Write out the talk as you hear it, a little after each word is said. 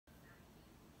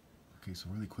Okay, so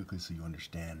really quickly so you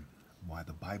understand why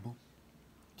the Bible,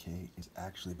 okay, is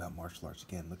actually about martial arts.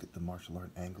 Again, look at the martial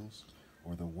art angles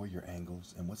or the warrior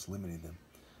angles and what's limiting them.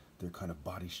 Their kind of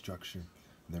body structure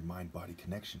and their mind-body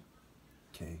connection.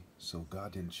 Okay, so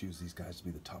God didn't choose these guys to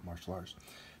be the top martial artists.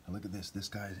 And look at this. This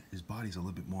guy, his body's a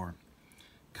little bit more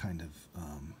kind of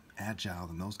agile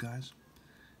than those guys.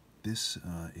 This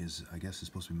is, I guess, is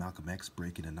supposed to be Malcolm X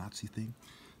breaking a Nazi thing.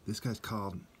 This guy's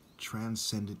called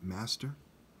Transcendent Master.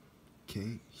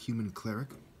 Okay, Human Cleric.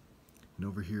 And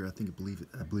over here, I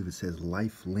believe it says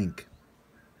Life Link.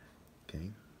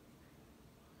 Okay.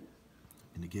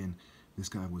 And again, this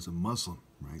guy was a Muslim,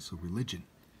 right? So religion,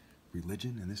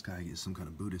 and this guy is some kind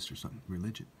of Buddhist or something.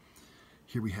 Religion.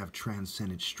 Here we have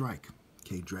Transcendent Strike.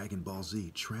 Okay, Dragon Ball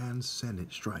Z,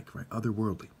 Transcendent Strike, right?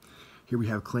 Otherworldly. Here we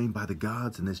have Claimed by the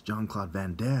Gods, and this Jean-Claude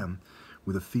Van Damme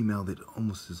with a female that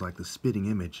almost is like the spitting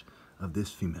image of this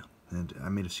female. And I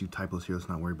made a few typos here, let's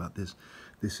not worry about this.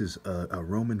 This is a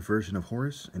Roman version of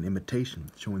Horus, an imitation,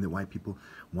 showing that white people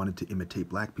wanted to imitate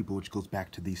black people, which goes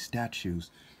back to these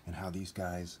statues and how these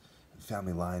guys,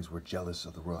 family lines, were jealous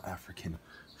of the Royal African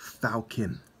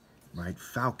Falcon, right?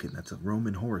 Falcon, that's a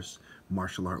Roman Horus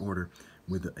martial art order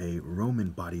with a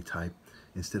Roman body type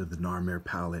instead of the Narmer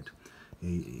palette,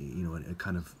 a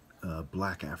kind of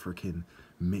black African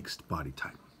mixed body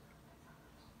type.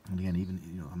 And again, even,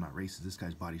 I'm not racist, this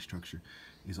guy's body structure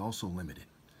is also limited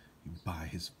by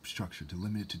his structure. To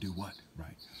limit it to do what,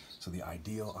 right? So the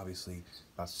ideal, obviously,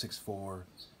 about 6'4",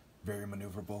 very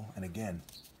maneuverable. And again,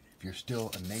 if you're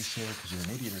still a naysayer because you're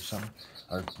an idiot or something,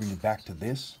 I'll bring you back to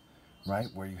this, right?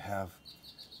 Where you have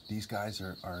these guys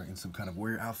are in some kind of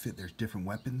warrior outfit. There's different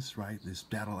weapons, right? This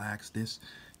battle axe, this,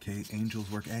 okay, angels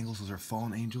work angles. Those are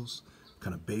fallen angels,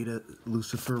 kind of beta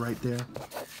Lucifer right there.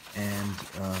 And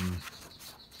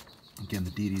again,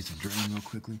 the deities of dreaming real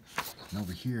quickly. And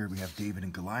over here, we have David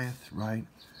and Goliath, right?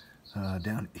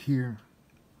 Down here,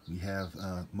 we have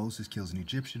Moses kills an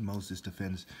Egyptian. Moses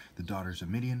defends the daughters of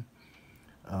Midian.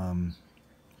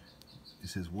 It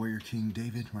says Warrior King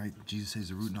David, right? Jesus says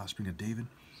the root and offspring of David.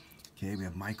 Okay, we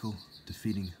have Michael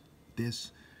defeating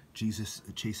this. Jesus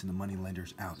chasing the money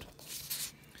lenders out.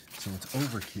 So it's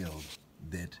overkill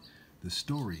that the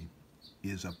story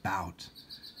is about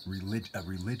a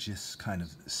religious kind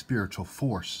of spiritual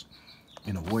force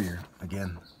in a warrior.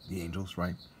 Again, the angels,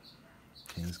 right?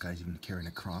 Okay, this guy's even carrying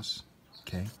a cross.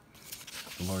 Okay,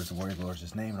 the Lord is the warrior, the Lord is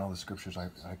his name, and all the scriptures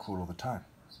I quote all the time.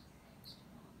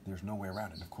 There's no way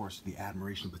around it. Of course, the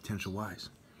admiration of potential wise.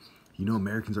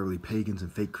 Americans are really pagans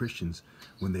and fake Christians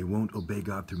when they won't obey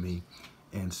God through me,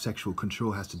 and sexual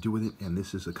control has to do with it. And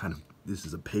this is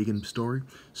a pagan story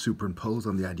superimposed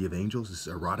on the idea of angels. This is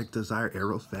erotic desire.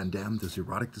 Eros Van Damme does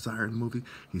erotic desire in the movie.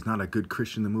 He's not a good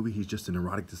Christian in the movie. He's just an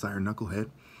erotic desire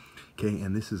knucklehead. Okay,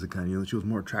 and this is a kind of, she was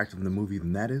more attractive in the movie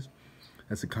than that is.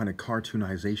 That's a kind of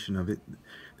cartoonization of it.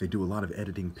 They do a lot of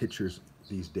editing pictures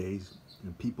these days,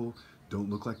 and people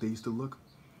don't look like they used to look.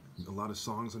 A lot of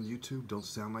songs on YouTube don't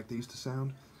sound like they used to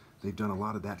sound. They've done a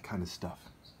lot of that kind of stuff.